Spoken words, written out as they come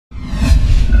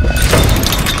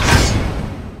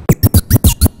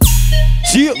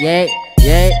Yeah,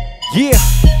 yeah. Yeah.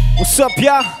 What's up,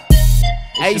 y'all?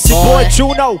 Hey, it's your boy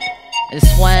Juno. It's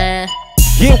Swan.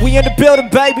 Yeah, we in the building,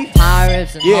 baby.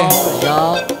 Pirates and Yeah. hoes,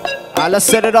 y'all. Alright, let's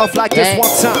set it off like this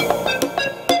one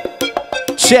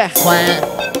time. Check. Swan.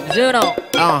 Juno.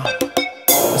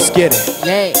 Let's get it.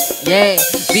 Yeah, yeah.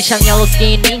 Bitch, I'm yellow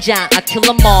skin ninja. I kill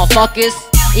them all, fuckers.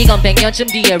 이건 100년쯤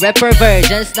뒤에 래퍼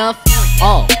version stuff.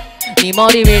 네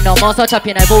머리 위 넘어서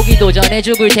잡히 날 보기도 전에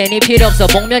죽을 테니 필요 없어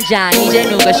복면자. 이제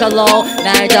누가 셜로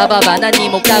날 잡아봐. 난 네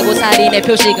목 따고 살인의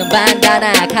표식은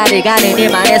반다나. 칼을 가는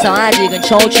일만 해서 아직은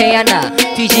초췌한 나.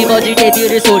 뒤집어질 때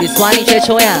들을 소리 Swan이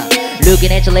최초야.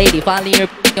 Looking at your lady, finally you're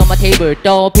on my table.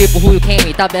 Though people who came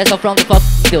me thought best from the fuck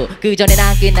do. 그 전엔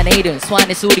안 끝난 일은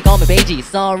Swan의 술이 검은 베이지.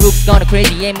 Some rooks gonna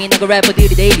crazy 예민한 거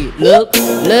래퍼들이 daily. Look,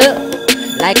 look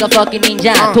like a fucking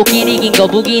ninja. 도끼리 긴 거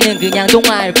무기는 그냥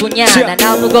동화일 뿐이야. 난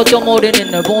아무것도 모르는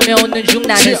널 보며 웃는 중.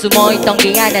 나는 숨어있던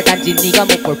게 아니야 단지 네가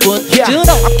못 볼 뿐.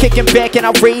 I'm kicking back and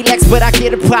I relax but I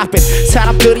get it poppin'.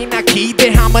 사람들이 나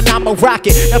기대하면 I'm a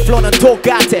rocket. 내 flow는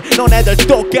똑같아 너네들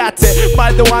똑같아.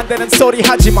 말도 안 되는 소리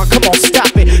하지마 come on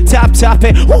stop it.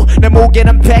 답답해 내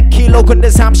무게는 100kg 근데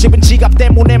 30은 지갑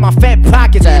때문에 my fat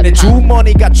pockets. 내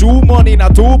주머니가 주머니나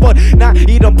두 번 나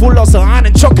이름 불러서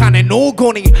아는 척하네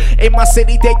누구니. In my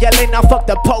city they yelling I fuck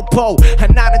the popo.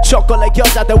 나는 초콜릿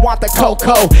여자들 want the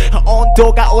cocoa.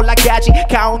 온도가 올라가지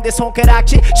가운데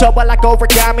손가락질 접어 like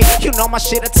origami. You know my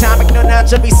shit atomic. 넌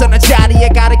앉아 있어 난 자리에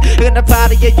got it in the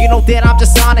party. Yeah, you know that I'm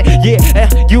just on it. Yeah,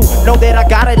 you know that I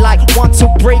got it like 1, 2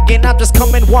 break and I'm just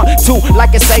coming 1, 2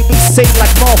 like it's ABC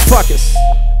like motherfuckers.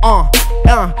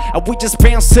 And we just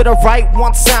bounce to the right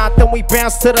one time, then we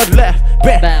bounce to the left.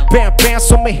 Bounce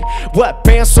with me. What?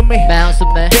 Bounce with me. Bounce with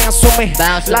me. Bounce with me.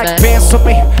 Bounce with like me. bounce with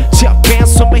me. Yeah,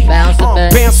 bounce with me. Bounce with me.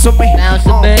 Bounce with me. Bounce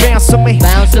with me. Bounce with me.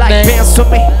 Bounce with like me. bounce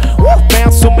with me. Woo,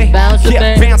 bounce with me. Bounce with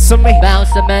yeah, me. bounce with me.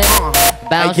 Bounce with me.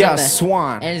 Bounce yeah, with me.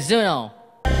 Swan. And Zuno.